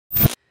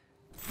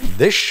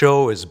This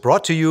show is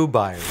brought to you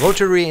by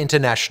Rotary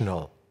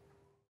International.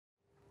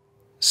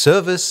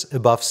 Service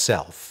above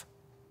self.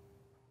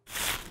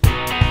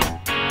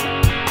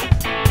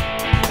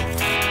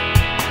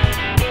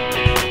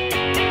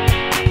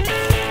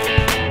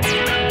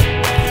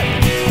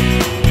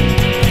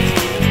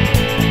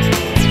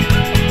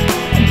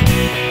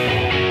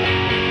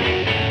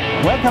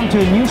 Welcome to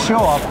a new show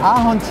of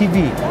AhornTV,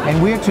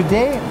 and we're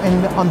today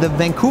on the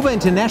Vancouver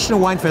International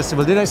Wine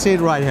Festival. Did I say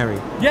it right,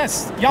 Harry?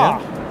 Yes, yeah.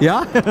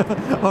 Yeah?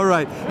 All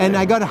right. And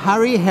I got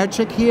Harry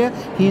Hertscheg here.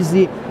 He's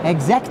the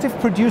executive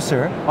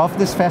producer of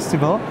this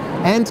festival.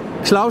 And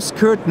Klaus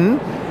Kuerten,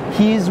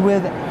 he's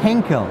with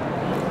Henkell.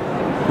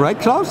 Right,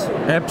 Klaus?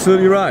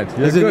 Absolutely right.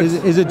 Is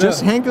it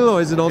just Henkell,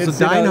 or is it also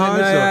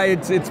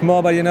Deinhardt? It's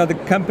more, but the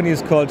company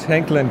is called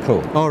Henkell &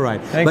 Co. All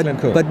right. Henkell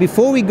 & Co. But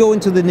before we go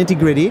into the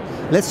nitty-gritty,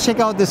 let's check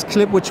out this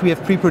clip which we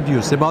have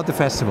pre-produced about the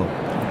festival.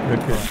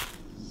 Okay.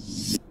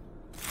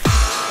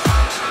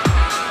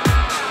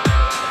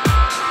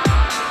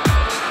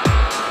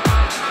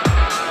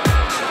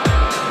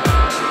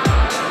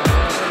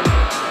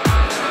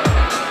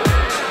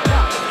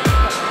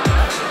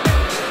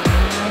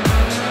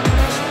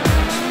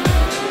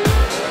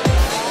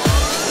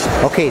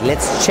 Okay,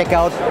 let's check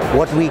out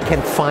what we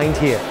can find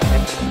here.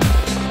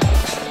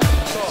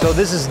 So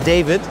this is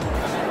David,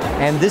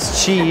 and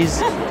this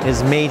cheese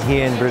is made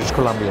here in British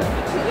Columbia.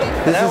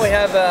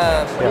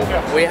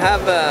 We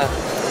have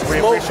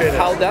smoked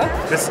Gouda,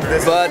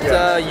 but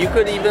you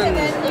could even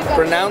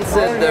pronounce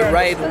it the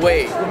right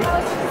way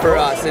for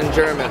us in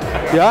German.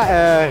 Ja,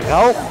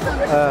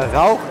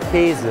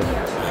 Rauchkäse.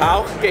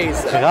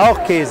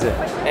 Rauchkäse.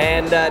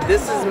 And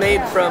this is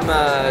made from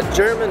a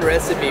German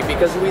recipe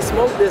because we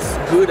smoke this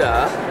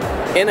Gouda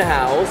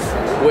in-house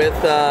with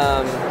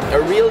a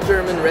real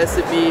German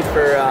recipe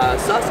for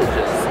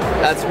sausages.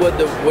 That's what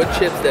the wood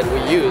chips that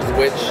we use,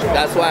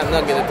 that's why I'm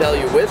not going to tell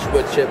you which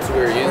wood chips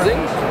we're using,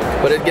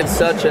 but it gives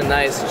such a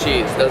nice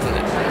cheese, doesn't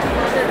it?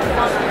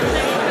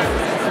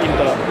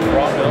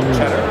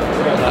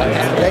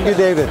 Thank you,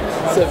 David.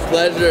 It's a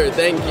pleasure,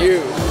 thank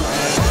you.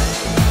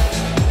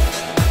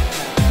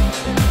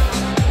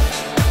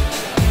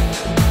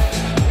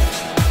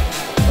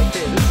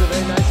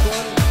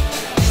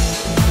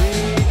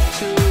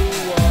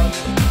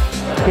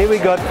 Here we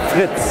got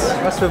Fritz.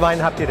 Was für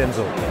Wein habt ihr denn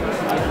so?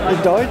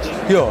 In Deutsch?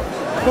 Ja.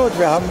 Gut,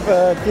 wir haben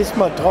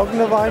diesmal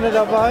trockene Weine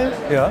dabei,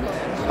 Ja.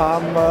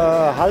 haben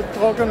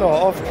halbtrocken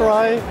oder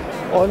off-dry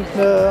und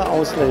eine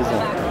Auslese.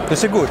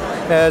 Das ist ja gut.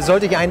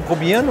 Sollte ich einen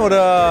probieren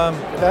oder?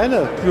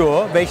 Gerne.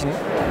 Ja, welchen?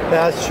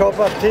 Der heißt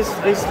Jean-Baptiste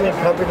Riesling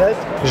Kabinett.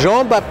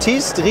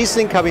 Jean-Baptiste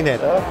Riesling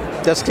Kabinett. Ja.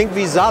 Das klingt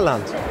wie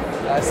Saarland.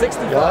 65.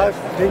 Ja,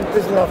 klingt ein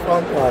bisschen nach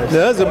Frankreich.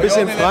 Ne? So ein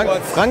bisschen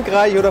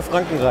Frankreich oder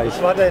Frankenreich.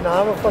 Das war der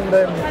Name von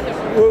dem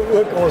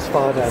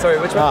Urgroßvater. Sorry,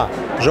 which one?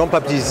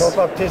 Jean-Baptiste.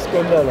 Jean-Baptiste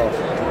Gunderloch.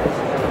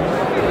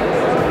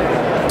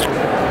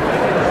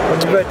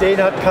 Und über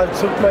den hat Karl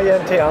Zuckmayer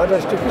ein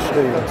Theaterstück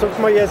geschrieben.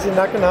 Zuckmayer ist in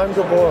Nackenheim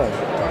geboren.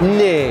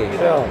 Nee,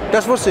 Ja.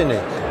 das wusste ich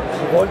nicht.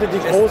 Ich wollte die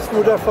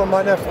Großmutter von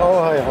meiner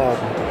Frau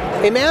heiraten.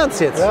 Im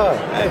Ernst jetzt? Ja,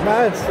 im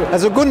Ernst.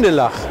 Also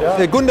Gundelach,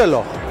 Ja.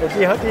 Gunderloch. Und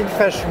die hat ihn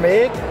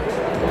verschmäht.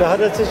 Und da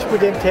hat er sich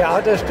mit dem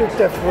Theaterstück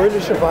Der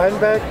fröhliche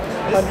Weinberg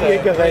an ihr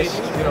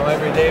gerecht.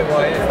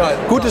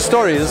 Gute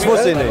Story, das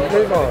wusste ich nicht.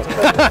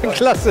 Prima.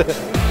 Klasse.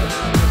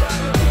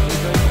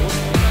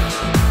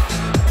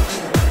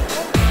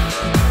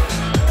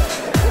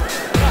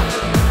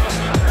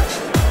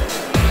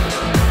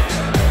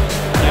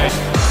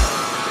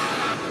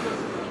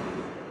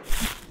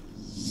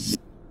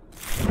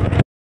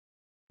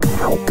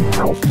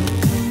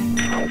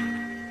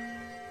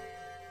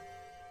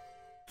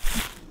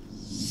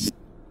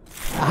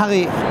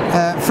 Harry,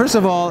 first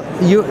of all,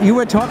 you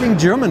were talking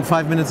German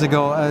 5 minutes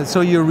ago,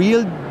 so your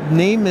real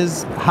name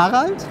is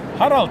Harald?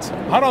 Harald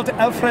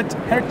Alfred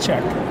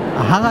Hertscheg.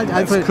 Harald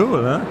Alfred. That's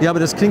cool, ne? Ja, aber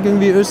das klingt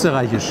irgendwie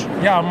österreichisch.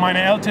 Ja,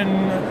 meine Eltern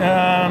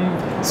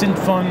sind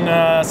von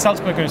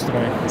Salzburg,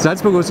 Österreich.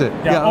 Salzburg, Österreich.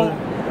 Ja,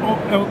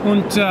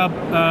 und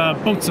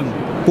Bozen.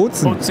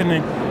 Bozen.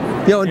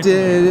 Ja, und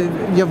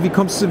wie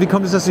kommt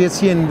es, dass du jetzt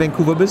hier in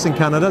Vancouver bist, in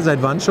Kanada?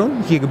 Seit wann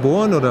schon? Hier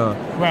geboren oder?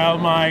 Well,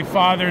 my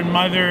father and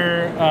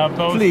mother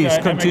both Please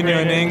continue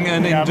immigrated.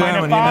 in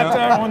German. Meine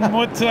Vater und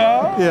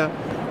Mutter Ja.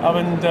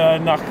 haben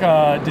nach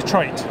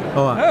Detroit.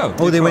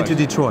 Oh, they went to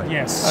Detroit.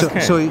 Yes. So,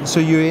 Okay.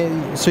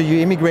 so you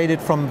immigrated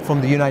from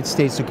the United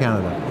States to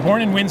Canada.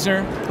 Born in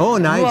Windsor. Oh,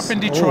 nice. Grew up in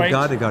Detroit. Oh,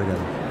 got it.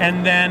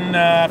 And then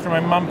after my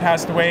mom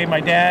passed away,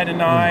 my dad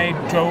and I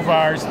drove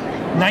our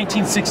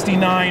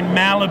 1969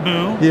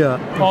 Malibu Yeah.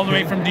 all the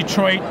way from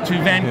Detroit to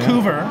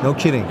Vancouver. No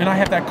kidding. And I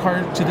have that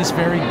car to this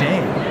very day.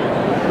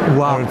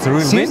 Wow. Oh, it's a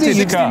real Seriously, vintage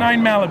you- car.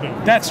 69 Malibu.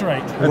 That's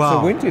right. That's Wow.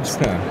 a vintage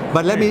car.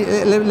 But let me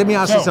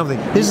ask you So- something.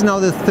 This is now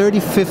the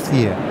 35th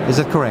year. Is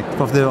that correct?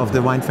 Of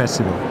the wine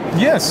festival.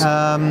 Yes.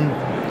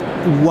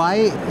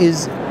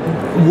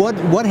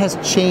 What has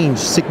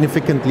changed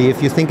significantly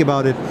if you think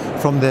about it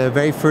from the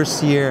very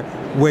first year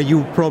where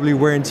you probably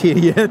weren't here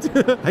yet,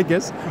 I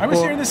guess. I was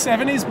here in the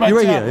 70s, but you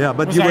were here, yeah,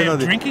 but was you were I not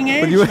of drinking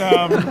age?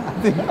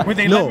 Would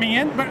they No. let me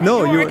in? But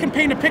No, no, you I were- can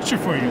paint a picture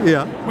for you.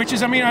 Yeah. Which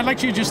is, I mean, I'd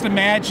like you to just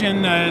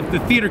imagine the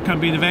theater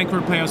company, the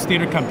Vancouver Playhouse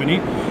Theater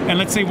Company, and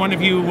let's say one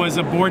of you was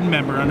a board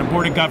member on a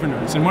board of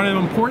governors. And one of the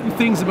important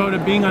things about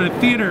it being on a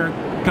theater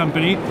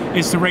company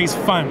is to raise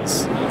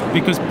funds,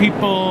 because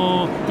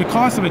people, the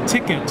cost of a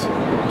ticket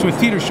to a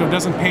theater show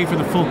doesn't pay for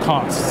the full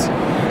costs.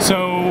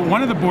 So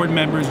one of the board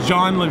members,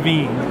 John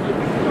Levine,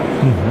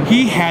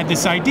 he had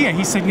this idea.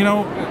 He said, you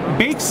know,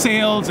 bake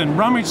sales and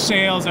rummage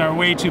sales are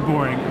way too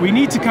boring. We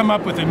need to come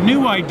up with a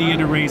new idea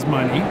to raise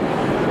money.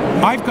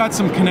 I've got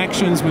some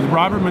connections with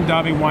Robert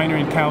Mondavi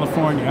Winery in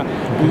California.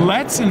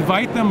 Let's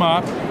invite them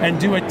up and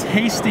do a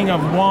tasting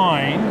of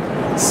wine,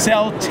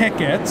 sell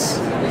tickets,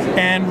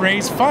 and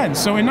raise funds.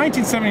 So in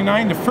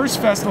 1979, the first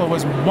festival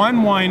was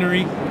one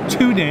winery,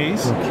 2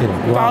 days. Okay,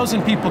 wow.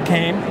 1,000 people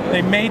came.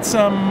 They made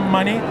some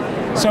money.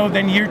 So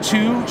then year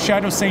 2,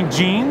 Chateau St.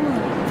 Jean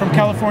from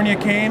California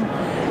came.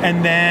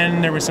 And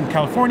then there were some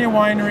California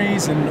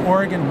wineries in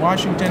Oregon,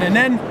 Washington. And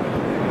then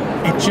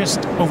it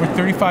just, over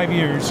 35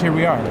 years, here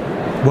we are.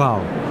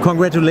 Wow!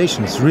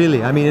 Congratulations,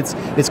 really. I mean,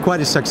 it's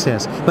quite a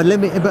success. But let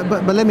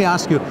me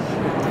ask you,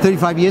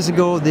 35 years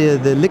ago,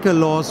 the liquor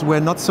laws were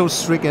not so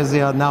strict as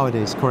they are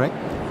nowadays, correct?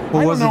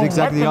 Or I was don't know it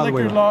exactly the what other the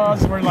way? liquor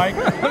laws were like.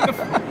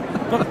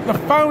 The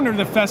founder of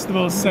the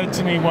festival said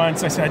to me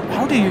once, I said,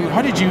 how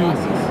did you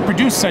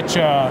produce such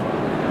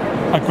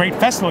a great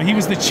festival? He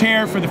was the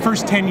chair for the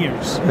first 10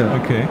 years.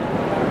 Yeah. Okay.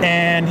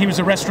 And he was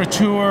a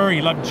restaurateur,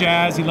 he loved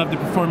jazz, he loved the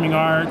performing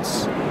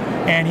arts.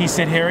 And he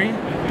said, Harry,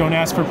 don't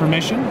ask for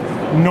permission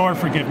nor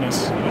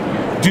forgiveness.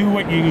 Do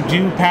what you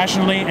do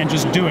passionately and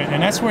just do it.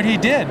 And that's what he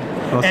did.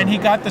 Awesome. And he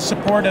got the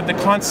support of the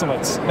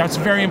consulates. That's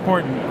very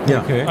important.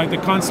 Yeah. Okay. Like the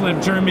consulate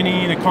of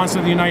Germany, the consulate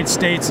of the United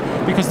States,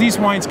 because these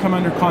wines come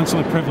under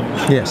consulate privilege,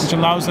 Yes. which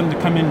allows them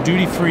to come in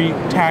duty-free,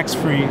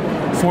 tax-free,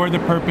 for the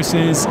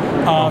purposes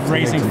of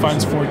raising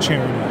funds for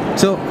charity.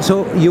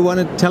 So you want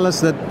to tell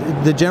us that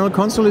the general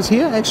consul is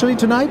here actually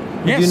tonight?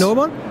 Yes. Do you know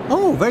about?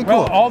 Oh, very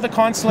cool. Well, all the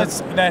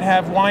consulates that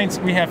have wines,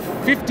 we have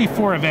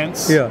 54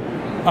 events. Yeah.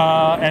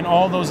 And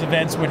all those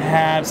events would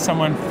have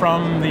someone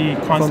from the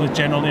Consulate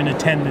General in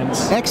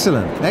attendance.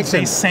 Excellent, They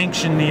excellent.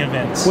 sanction the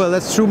events. Well,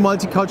 that's true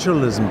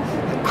multiculturalism.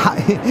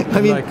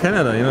 I mean, Like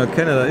Canada, you know,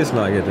 Canada is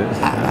like it.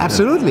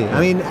 absolutely. I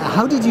mean,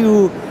 how did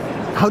you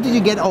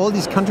get all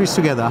these countries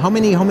together? How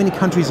many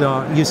countries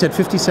are? You said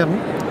 57.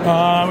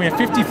 We have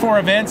 54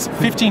 events,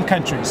 15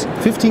 countries.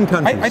 15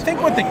 countries. I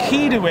think what the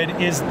key to it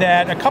is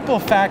that a couple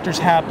of factors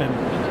happened.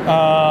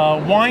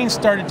 Wine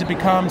started to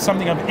become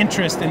something of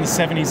interest in the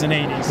 70s and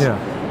 80s. Yeah.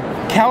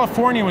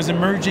 California was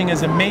emerging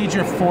as a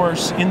major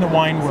force in the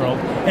wine world.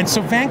 And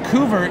so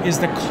Vancouver is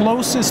the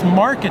closest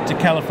market to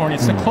California.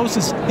 It's the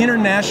closest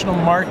international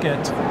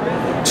market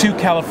to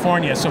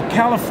California. So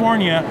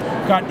California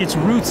got its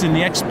roots in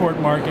the export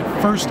market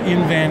first in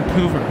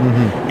Vancouver.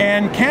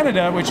 And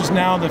Canada, which is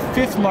now the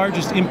 5th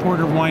largest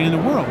importer of wine in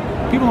the world.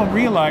 People don't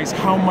realize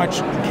how much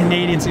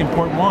Canadians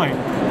import wine.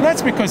 And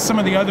that's because some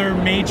of the other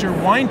major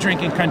wine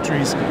drinking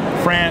countries,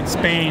 France,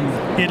 Spain,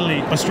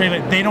 Italy,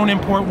 Australia, they don't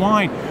import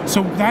wine.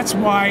 So that's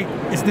why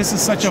this is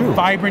such a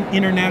vibrant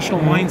international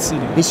wine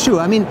city. It's true.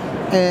 I mean,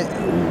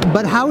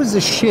 but how is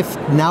the shift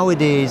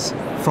nowadays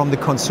from the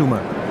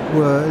consumer?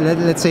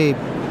 Let's say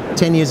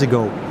 10 years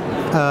ago.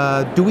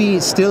 Do we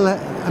still?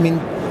 I mean,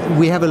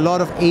 we have a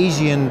lot of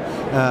Asian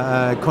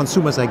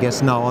consumers, I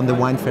guess, now on the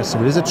wine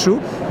festival. Is it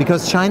true?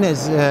 Because China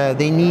is,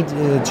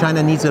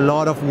 China needs a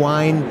lot of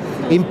wine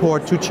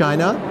import to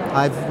China.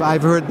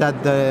 I've heard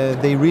that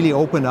they really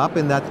open up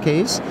in that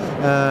case.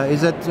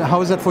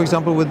 How is that, for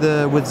example, with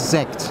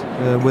Sekt,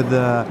 with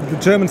the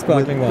German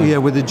sparkling wine. Yeah,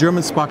 with the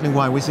German sparkling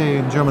wine. We say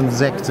in German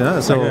Sekt.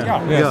 So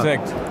Yeah,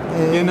 Sekt.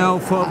 You know,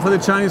 for the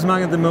Chinese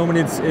market at the moment,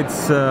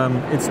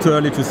 it's too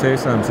early to say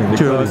something,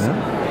 because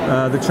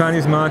the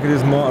Chinese market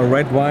is more a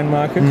red wine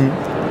market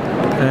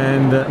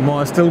and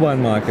more a still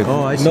wine market.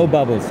 Oh, I see. No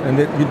bubbles. And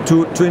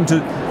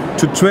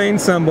to train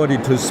somebody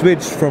to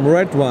switch from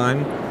red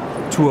wine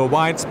to a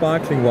white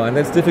sparkling wine,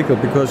 that's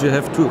difficult, because you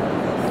have to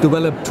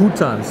develop 2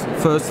 times.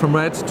 First from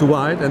red to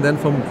white, and then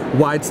from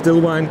white still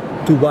wine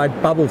to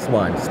white bubbles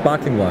wine,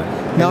 sparkling wine.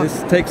 Now- And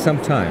this takes some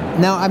time.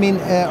 Now, I mean,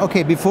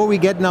 okay, before we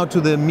get now to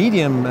the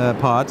medium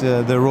part,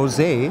 the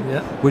rosé,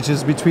 Yeah. which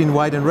is between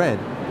white and red,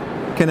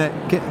 can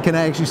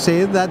I actually say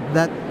it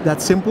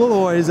that simple,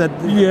 or is that?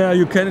 Yeah,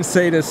 you can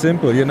say it as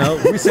simple, you know.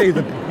 We say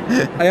the,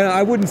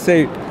 I wouldn't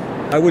say,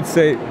 I would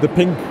say the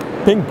pink,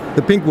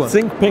 The pink one.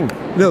 think pink.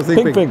 No,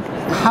 think pink.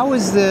 How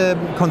is the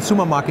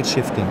consumer market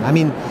shifting? I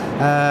mean,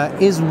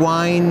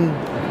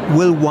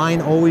 will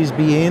wine always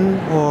be in,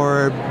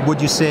 or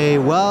would you say,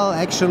 well,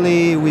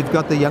 actually, we've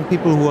got the young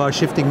people who are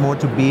shifting more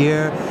to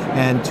beer,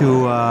 and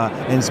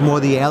it's more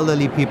the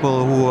elderly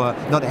people who are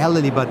not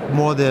elderly, but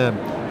more the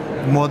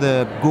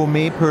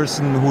gourmet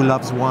person who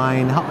loves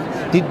wine.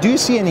 Do you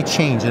see any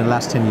change in the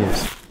last 10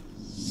 years?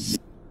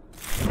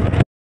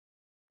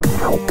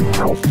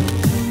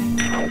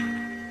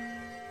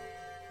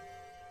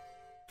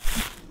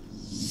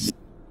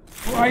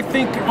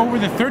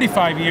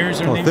 35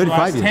 years, or maybe the 35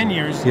 last years. 10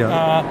 years.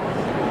 Yeah.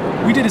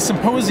 We did a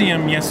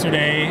symposium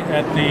yesterday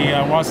at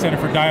the Waugh Center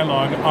for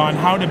Dialogue on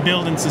how to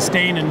build and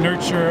sustain and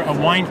nurture a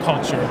wine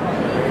culture.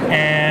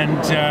 And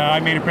I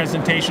made a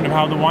presentation of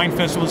how the Wine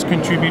Festival has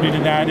contributed to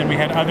that, and we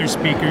had other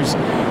speakers.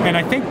 And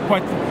I think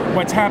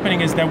what's happening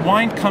is that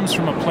wine comes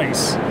from a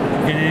place.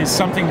 It is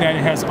something that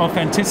has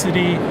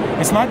authenticity.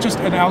 It's not just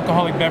an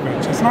alcoholic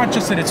beverage. It's not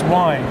just that it's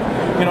wine.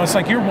 You know, it's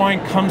like your wine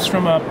comes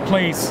from a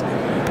place,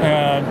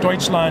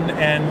 Deutschland,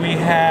 and we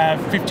have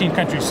 15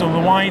 countries. So the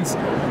wines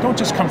don't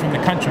just come from the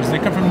countries. They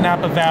come from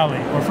Napa Valley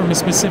or from a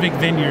specific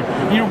vineyard.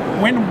 You know,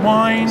 when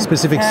wine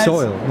Specific has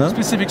soil, no?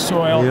 specific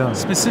soil, Yeah.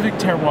 specific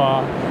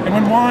terroir, and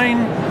when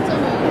wine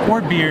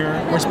or beer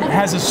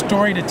has a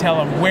story to tell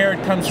of where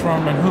it comes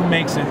from and who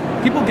makes it,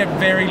 people get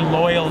very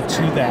loyal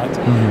to that.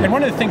 And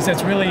one of the things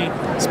that's really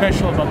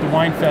special about the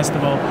Wine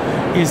Festival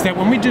is that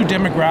when we do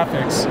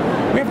demographics,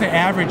 we have the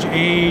average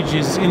age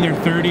is in their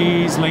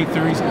 30s, late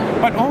 30s,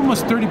 but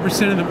almost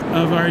 30%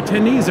 of our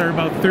attendees are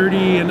about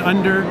 30 and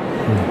under.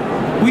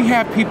 We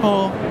have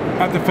people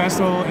at the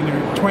festival in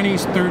their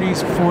 20s,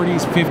 30s,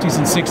 40s, 50s,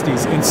 and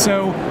 60s. And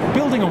so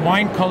building a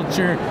wine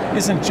culture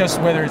isn't just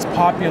whether it's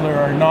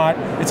popular or not,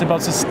 it's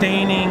about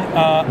sustaining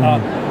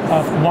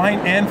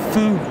wine and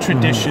food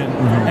tradition.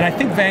 And I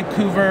think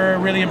Vancouver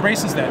really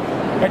embraces that.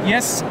 But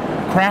yes,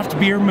 craft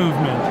beer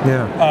movement,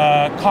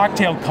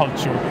 cocktail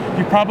culture.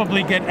 You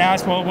probably get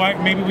asked, well, why,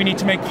 maybe we need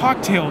to make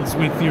cocktails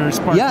with your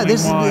sparkling Yeah,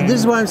 this wine.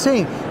 is what I'm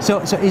saying. So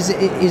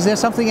is there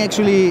something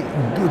actually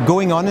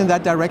going on in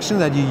that direction,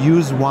 that you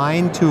use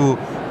wine to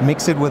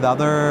mix it with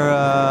other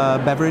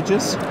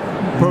beverages?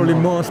 Probably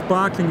more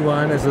sparkling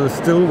wine as a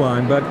still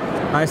wine, but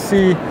I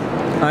see,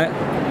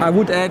 I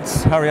would add,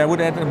 Harry, I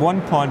would add at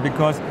one point,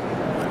 because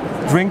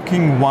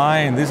drinking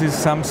wine, this is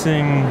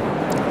something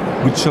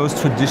which shows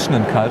tradition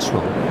and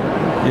cultural.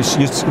 It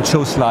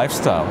shows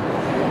lifestyle,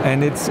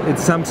 and it's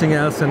something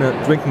else than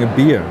drinking a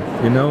beer.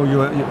 You know, you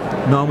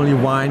normally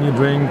wine you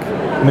drink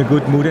in a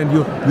good mood, and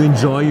you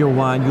enjoy your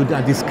wine. You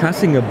are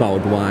discussing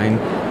about wine.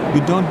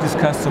 You don't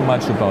discuss so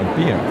much about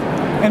beer.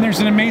 And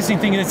there's an amazing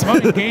thing, and it's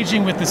about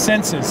engaging with the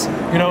senses.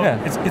 You know,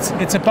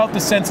 it's about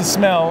the sense of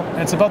smell,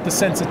 and it's about the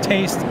sense of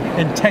taste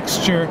and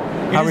texture. It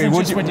Harry, isn't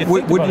just what you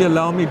think would about you it.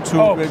 allow me to?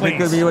 Oh, please.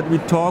 Because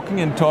we're talking,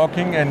 and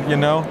you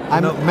know,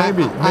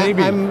 maybe,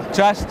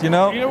 just, You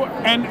know,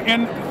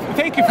 and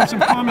thank you for some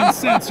common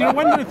sense. You know,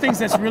 one of the things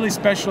that's really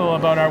special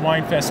about our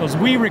wine festivals,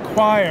 we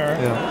require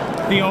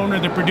the owner,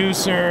 the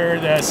producer,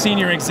 the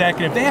senior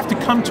executive, they have to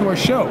come to our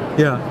show.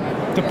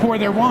 To pour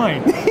their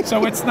wine.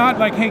 So it's not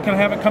like, hey, can I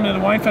have it come to the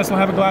wine festival,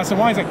 have a glass of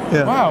wine? It's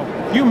like, wow,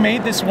 you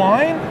made this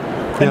wine?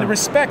 And the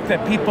respect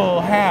that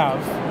people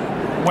have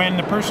when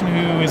the person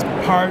who is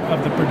part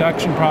of the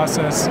production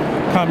process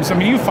comes. I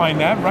mean, you find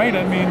that, right?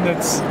 I mean,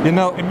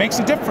 it makes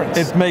a difference.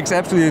 It makes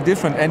absolutely a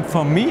difference. And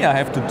for me, I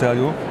have to tell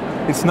you,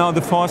 it's now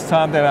the fourth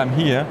time that I'm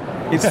here.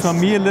 It's for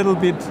me a little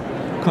bit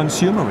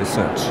consumer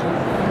research,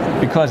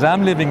 because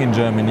I'm living in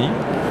Germany,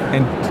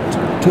 and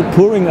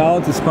pouring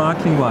out the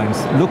sparkling wines,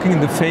 looking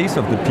in the face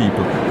of the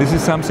people, this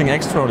is something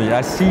extraordinary.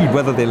 I see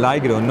whether they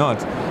like it or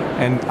not,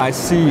 and I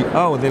see,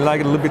 oh, they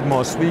like it a little bit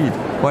more sweet,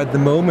 or at the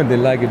moment they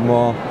like it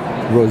more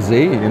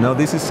rosé. You know,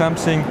 this is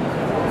something,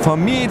 for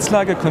me it's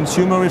like a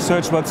consumer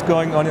research what's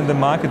going on in the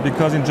market,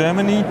 because in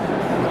Germany,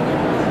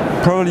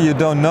 probably you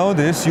don't know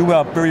this, you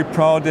are very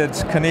proud that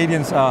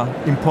Canadians are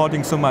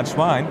importing so much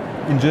wine.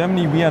 In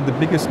Germany, we are the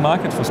biggest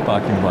market for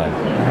sparkling wine.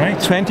 Right.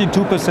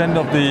 22%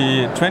 of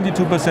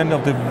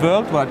the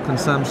worldwide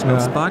consumption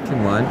of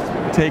sparkling wine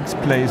takes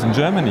place in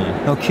Germany.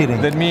 No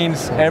kidding. That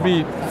means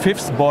every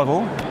fifth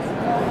bottle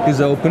is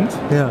opened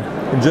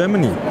in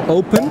Germany.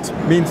 Opened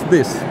means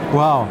this.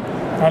 Wow.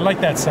 I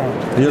like that sound.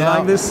 You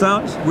like this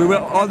sound? We were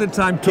all the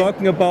time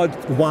talking about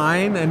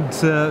wine, and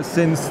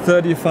since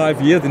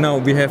 35 years now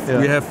we have to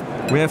have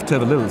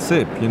a little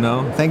sip. You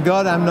know. Thank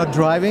God I'm not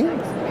driving,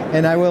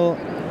 and I will.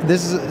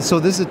 This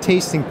is a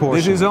tasting portion.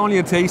 This is only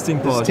a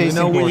tasting portion. You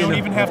know, You don't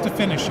even have to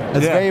finish it.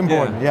 It's very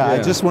important.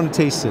 I just want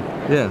to taste it.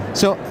 Yeah.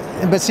 So,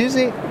 but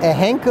seriously, a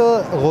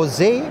Henkell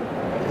Rosé,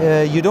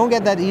 you don't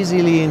get that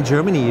easily in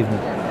Germany even.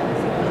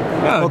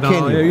 Yeah, Or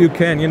can you? You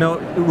can. You know,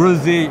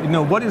 rosé. You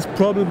know what is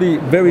probably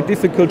very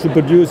difficult to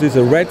produce is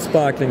a red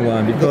sparkling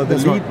wine, because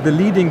the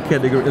leading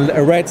category,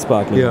 a red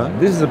sparkling wine.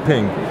 This is a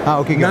pink. Ah,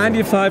 okay.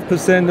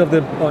 95%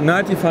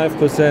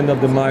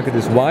 of the market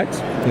is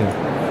white.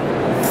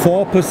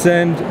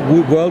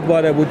 4%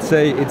 worldwide, I would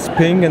say it's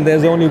pink, and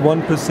there's only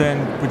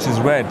 1% which is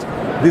red.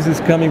 This is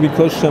coming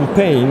because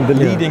champagne, the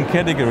leading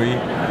category.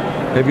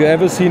 Have you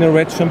ever seen a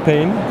red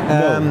champagne?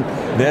 No.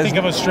 Think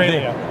of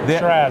Australia.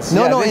 Shiraz.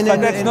 No,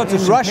 that's not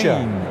in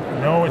Russia.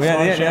 No, it's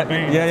not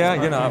champagne.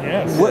 You know.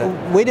 Yes.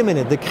 Wait a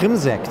minute, the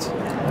Krimsekt.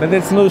 But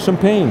that's not a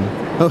champagne.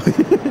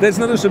 That's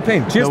not a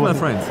champagne. Cheers, my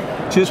friends.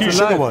 Cheers to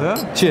life. Huh?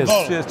 Cheers.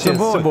 Cheers. Cheers.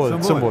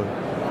 Zum Wohl.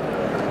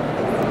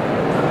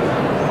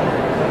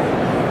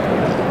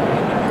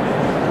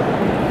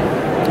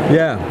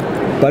 Yeah,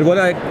 but what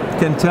I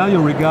can tell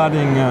you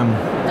regarding the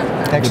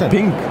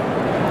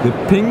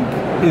pink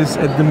is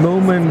at the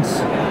moment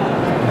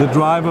the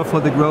driver for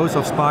the growth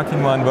of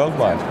sparkling wine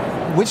worldwide.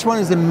 Which one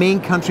is the main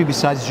country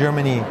besides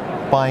Germany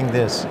buying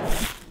this?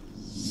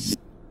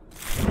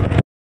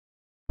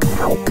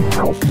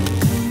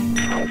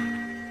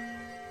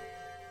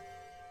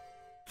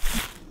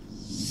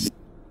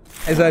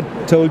 As I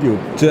told you,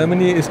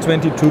 Germany is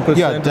 22%.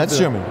 Yeah, that's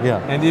Germany. Yeah,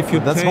 and if you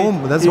that's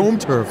home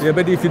turf. Yeah,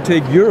 but if you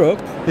take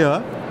Europe,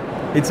 Yeah,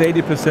 it's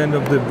 80%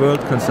 of the world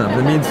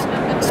consumption. That means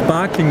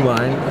sparkling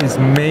wine is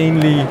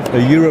mainly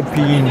a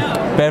European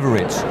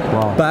beverage.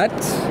 Wow. But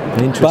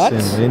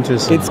Interesting.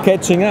 it's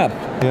catching up.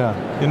 yeah,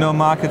 You know,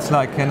 markets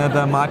like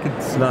Canada,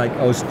 markets like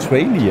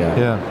Australia,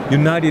 Yeah.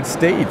 United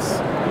States,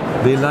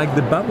 they like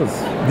the bubbles.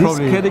 This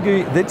Probably.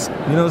 category, that's,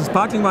 you know, the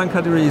sparkling wine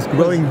category is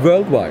growing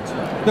worldwide.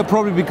 no,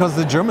 probably because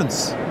the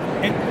Germans,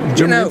 German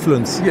You know,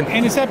 influence. yeah.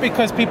 And is that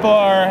because people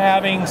are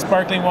having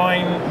sparkling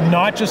wine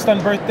not just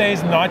on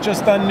birthdays, not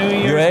just on New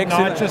You're Year's,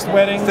 excellent. not just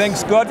weddings?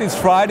 Thanks God it's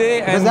Friday.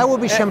 Because And that would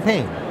be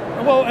champagne.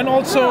 Well, and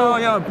also Oh,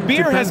 yeah, it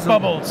beer has depends on-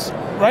 bubbles,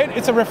 right?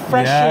 It's a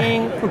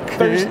refreshing, Yeah, okay.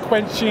 thirst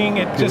quenching.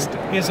 It just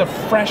is a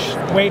fresh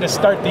way to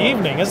start the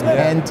evening, isn't it?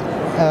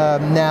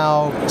 And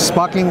now,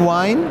 sparkling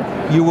wine,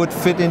 you would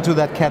fit into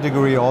that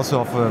category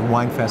also of a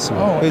wine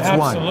festival. Oh, it's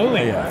wine.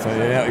 absolutely.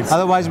 it's,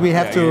 Otherwise, we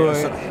have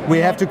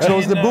to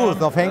close the And,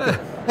 booth of Henkell.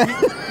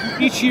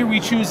 Each year we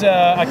choose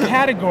a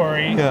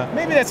category, Yeah.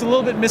 maybe that's a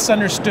little bit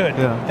misunderstood,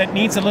 Yeah. that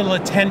needs a little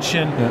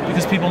attention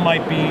because people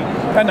might be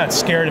not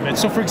scared of it.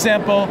 So for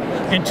example,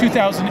 in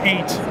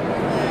 2008,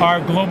 our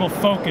global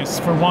focus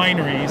for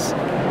wineries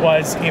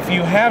was if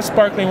you have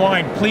sparkling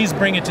wine, please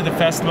bring it to the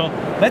festival.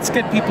 Let's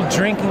get people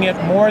drinking it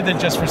more than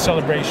just for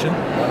celebration.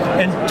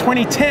 In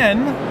 2010,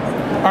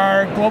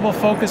 our global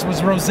focus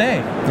was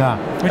rosé, Yeah.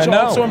 which I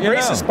know, also you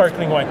embraces know.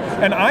 sparkling wine.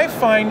 And I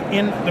find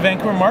in the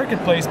Vancouver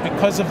marketplace,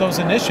 because of those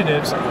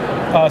initiatives,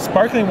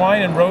 sparkling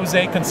wine and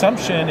rosé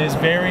consumption has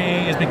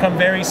become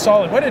very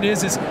solid. What it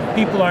is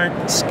people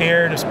aren't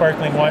scared of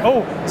sparkling wine.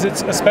 Oh, is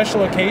it a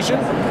special occasion?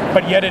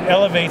 But yet it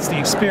elevates the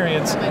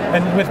experience.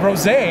 And with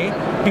rosé,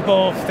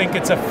 people think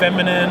it's a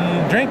feminine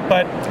drink,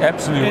 but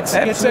Absolutely, it's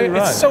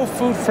right. so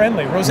food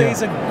friendly. Rosé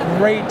is a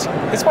great.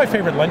 It's my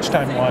favorite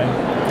lunchtime wine.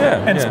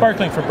 Yeah, And yeah.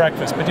 sparkling for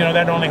breakfast, but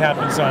that only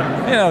happens on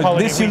You know,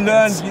 holiday this you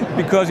learn weekends.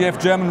 because you have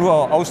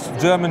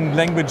German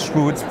language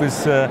roots.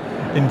 With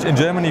in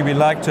Germany, we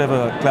like to have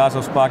a glass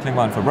of sparkling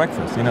wine for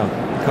breakfast. You know,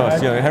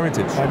 because your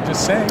heritage. I'm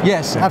just saying.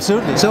 Yes,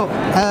 absolutely. So,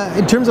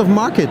 in terms of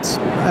markets,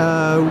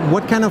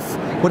 what kind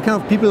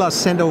of people are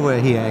sent over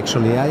here?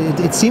 Actually,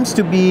 it seems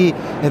to be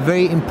a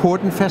very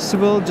important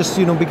festival. Just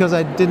because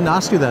I didn't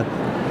ask you that.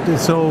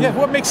 So Yeah,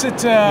 what makes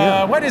it?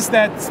 What is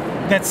that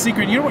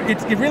secret?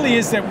 It really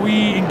is that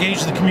we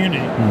engage the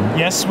community.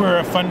 Yes, we're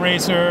a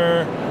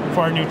fundraiser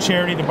for our new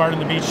charity, the Bard on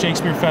the Beach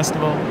Shakespeare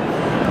Festival,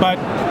 but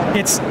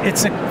it's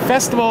a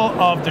festival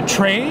of the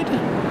trade.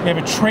 We have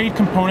a trade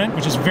component,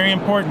 which is very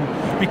important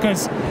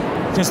because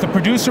does the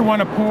producer want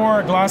to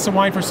pour a glass of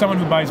wine for someone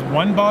who buys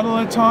one bottle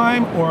at a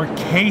time or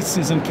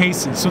cases and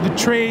cases? So the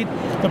trade,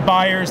 the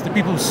buyers, the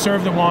people who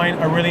serve the wine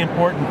are really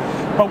important.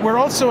 But we're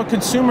also a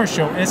consumer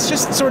show. It's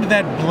just sort of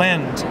that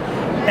blend.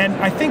 And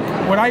I think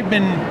what I've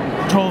been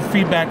told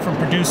feedback from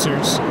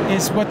producers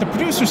is what the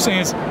producers say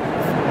is,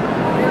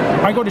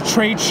 I go to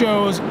trade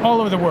shows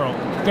all over the world.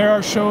 There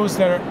are shows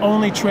that are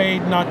only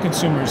trade, not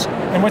consumers.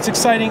 And what's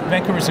exciting,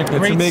 Vancouver's a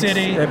great mix,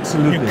 city.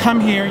 absolutely. You come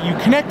here, you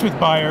connect with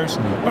buyers,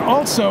 but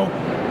also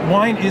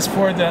wine is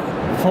for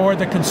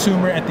the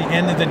consumer at the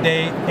end of the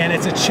day, and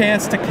it's a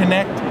chance to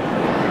connect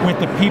with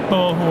the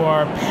people who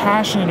are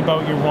passionate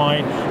about your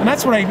wine. And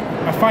that's what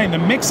I find, the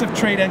mix of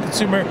trade and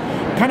consumer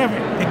kind of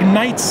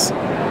ignites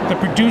the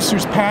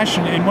producer's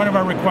passion, and one of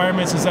our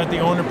requirements is that the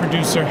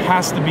owner-producer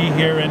has to be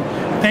here. And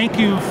thank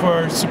you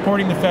for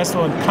supporting the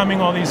festival and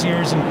coming all these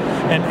years and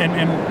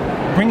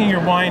bringing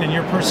your wine and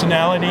your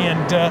personality.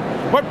 And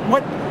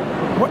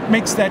what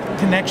makes that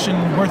connection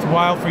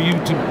worthwhile for you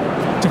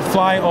to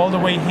fly all the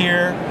way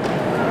here?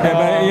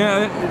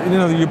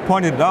 You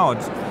pointed it out.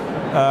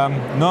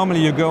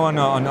 Normally you go on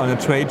a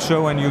trade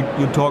show and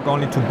you talk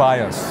only to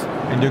buyers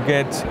and you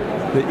get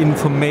the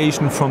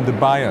information from the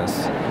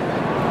buyers.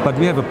 But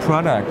we have a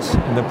product,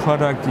 and the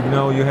product,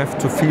 you have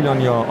to feel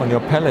on your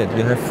palate.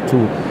 You have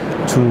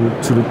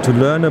to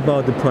learn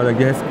about the product.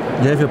 You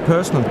have your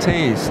personal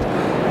taste.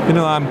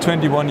 I'm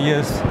 21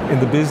 years in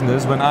the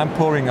business. When I'm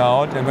pouring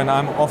out and when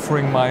I'm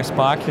offering my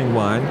sparkling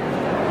wine,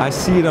 I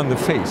see it on the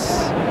face,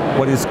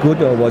 what is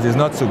good or what is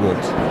not so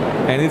good.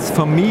 And it's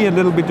for me a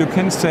little bit, you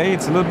can say,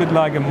 it's a little bit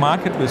like a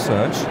market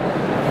research,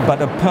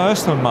 but a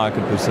personal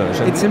market research.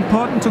 It's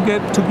important to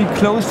be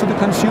close to the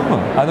consumer,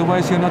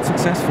 otherwise you're not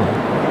successful.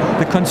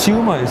 The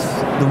consumer is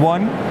the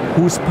one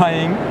who's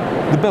paying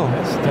the bill.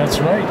 That's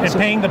right. And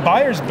paying the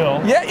buyer's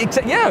bill. Yeah,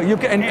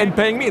 and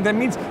paying me. That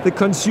means the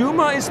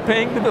consumer is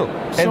paying the bill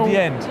at the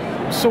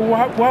end. So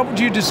what would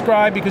you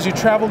describe, because you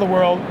travel the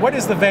world, what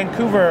is the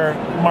Vancouver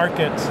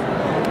market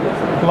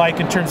like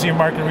in terms of your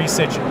market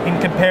research in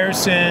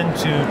comparison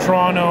to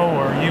Toronto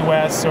or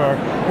US, or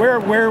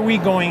where are we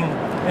going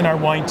in our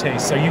wine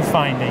tastes? Are you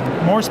finding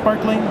more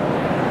sparkling?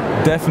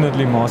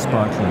 Definitely more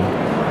sparkling.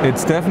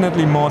 It's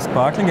definitely more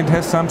sparkling. It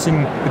has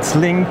something. It's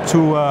linked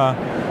to a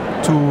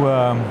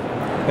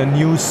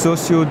new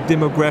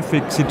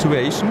socio-demographic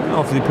situation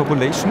of the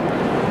population.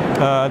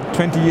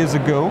 20 years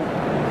ago,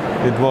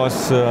 it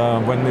was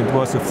when it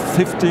was the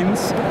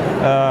 15th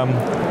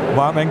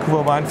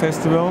Vancouver Wine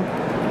Festival.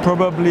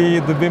 Probably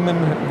the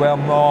women were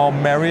more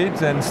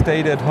married and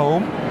stayed at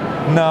home.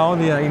 Now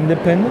they are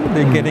independent.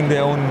 They're getting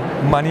their own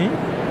money.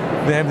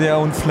 They have their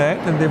own flat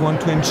and they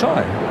want to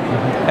enjoy.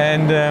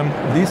 And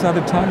these are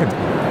the target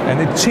group. And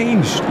it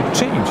changed.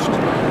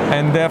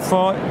 And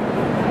therefore,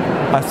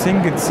 I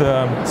think it's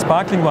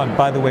sparkling wine,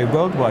 by the way,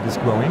 worldwide is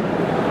growing.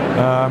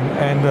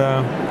 And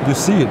you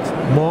see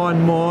it. More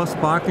and more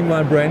sparkling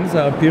wine brands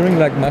are appearing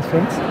like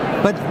mushrooms.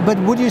 But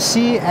would you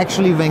see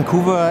actually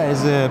Vancouver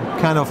as a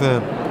kind of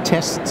a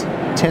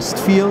test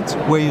field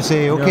where you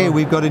say, okay,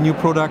 we've got a new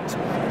product,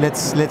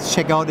 let's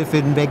check out if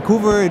in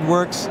Vancouver it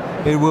works,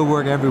 it will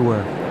work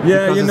everywhere.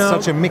 Yeah, because it's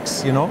such a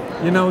mix, you know.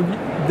 You know,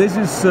 this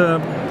is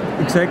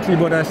exactly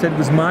what I said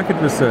with market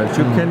research.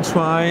 You can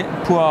try,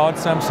 pour out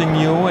something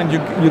new, and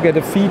you get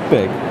a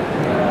feedback.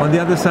 On the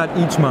other side,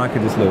 each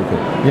market is local.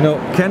 You know,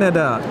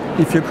 Canada,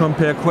 if you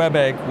compare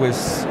Quebec with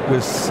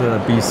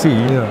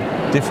BC,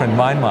 different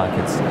wine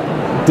markets.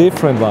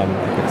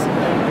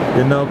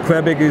 You know,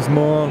 Quebec is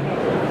more,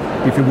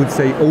 if you would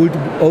say, old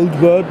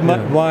world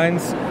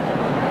wines.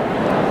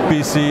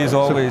 BC is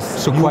always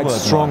so quite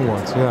strong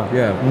ones.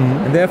 Yeah.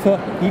 And therefore,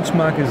 each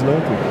market is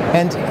local.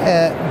 And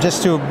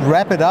just to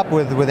wrap it up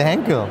with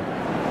Henkell,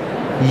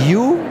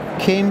 you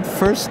came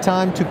first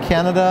time to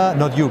Canada,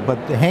 not you, but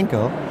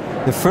Henkell.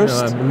 The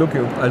first. No,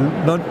 I'm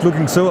not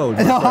looking so old.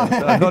 No,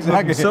 I'm not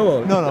looking so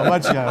old. No,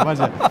 much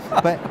younger.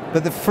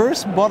 But the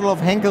first bottle of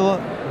Henkell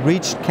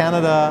reached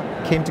Canada,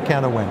 came to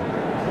Canada when?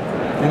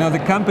 You know, the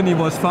company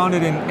was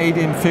founded in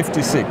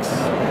 1856.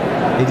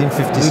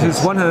 1856. This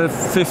is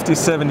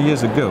 157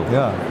 years ago.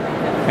 Yeah.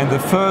 And the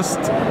first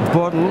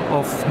bottle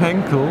of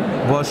Henkell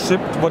was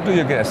shipped. What do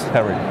you guess,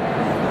 Harry?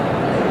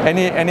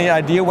 Any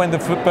idea when the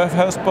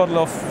first bottle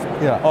of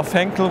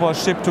Henkell was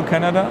shipped to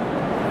Canada?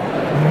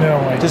 No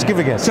idea. Just give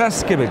a guess.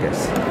 Just give a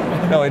guess.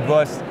 No, it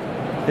was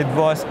in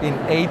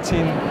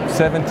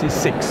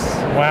 1876.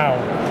 Wow.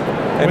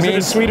 Was it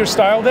a sweeter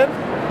style then?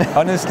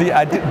 Honestly,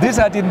 I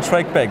didn't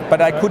track back,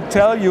 but I could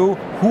tell you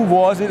who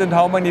was it and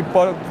how many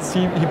bottles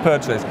he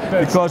purchased,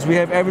 because we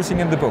have everything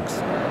in the books.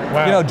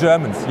 Wow. You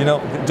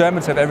know,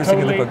 Germans have everything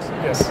in the books.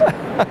 Yes.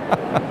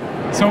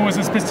 So was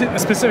it a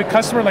specific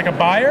customer, like a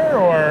buyer,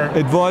 or?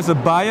 It was a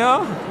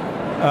buyer,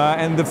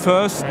 and the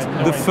first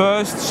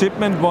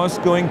shipment was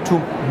going to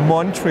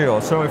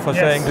Montreal. Sorry for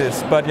saying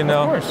this, but you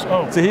know,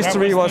 the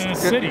history was the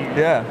city.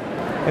 Yeah,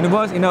 and it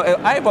was, you know,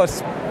 I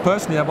was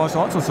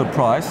also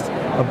surprised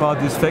about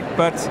this fact,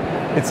 but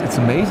it's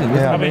amazing.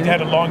 I mean, it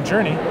had a long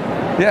journey.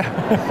 Yeah.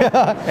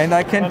 And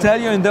I can tell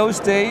you, in those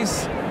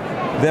days,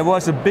 there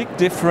was a big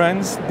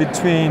difference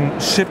between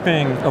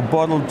shipping a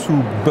bottle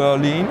to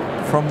Berlin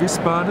from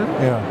Wiesbaden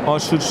or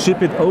should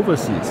ship it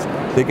overseas.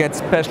 They get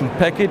special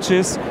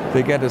packages,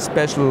 they get a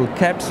special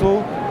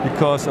capsule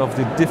because of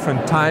the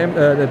different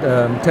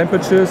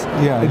temperatures.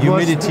 Yeah,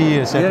 humidity,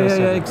 etc.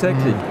 Yeah,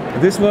 exactly.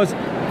 This was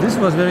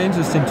very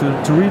interesting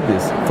to read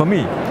this, for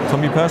me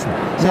personally.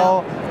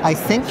 So I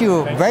thank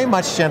you very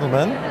much,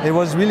 gentlemen. It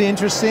was really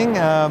interesting.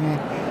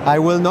 I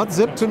will not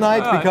zip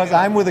tonight because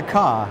I'm with a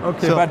car.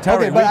 Okay, so, but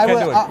Terry,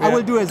 I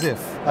will do as if.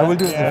 I will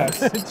do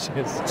as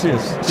if.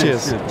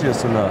 Cheers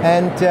to love.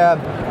 And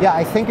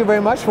I thank you very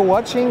much for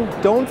watching.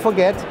 Don't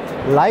forget,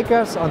 like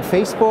us on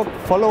Facebook,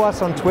 follow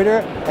us on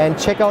Twitter, and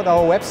check out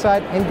our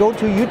website and go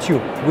to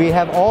YouTube. We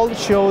have all the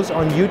shows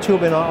on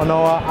YouTube and on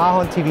our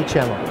AhornTV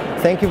channel.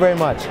 Thank you very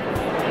much.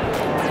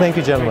 Thank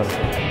you, gentlemen.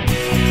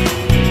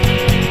 Thanks.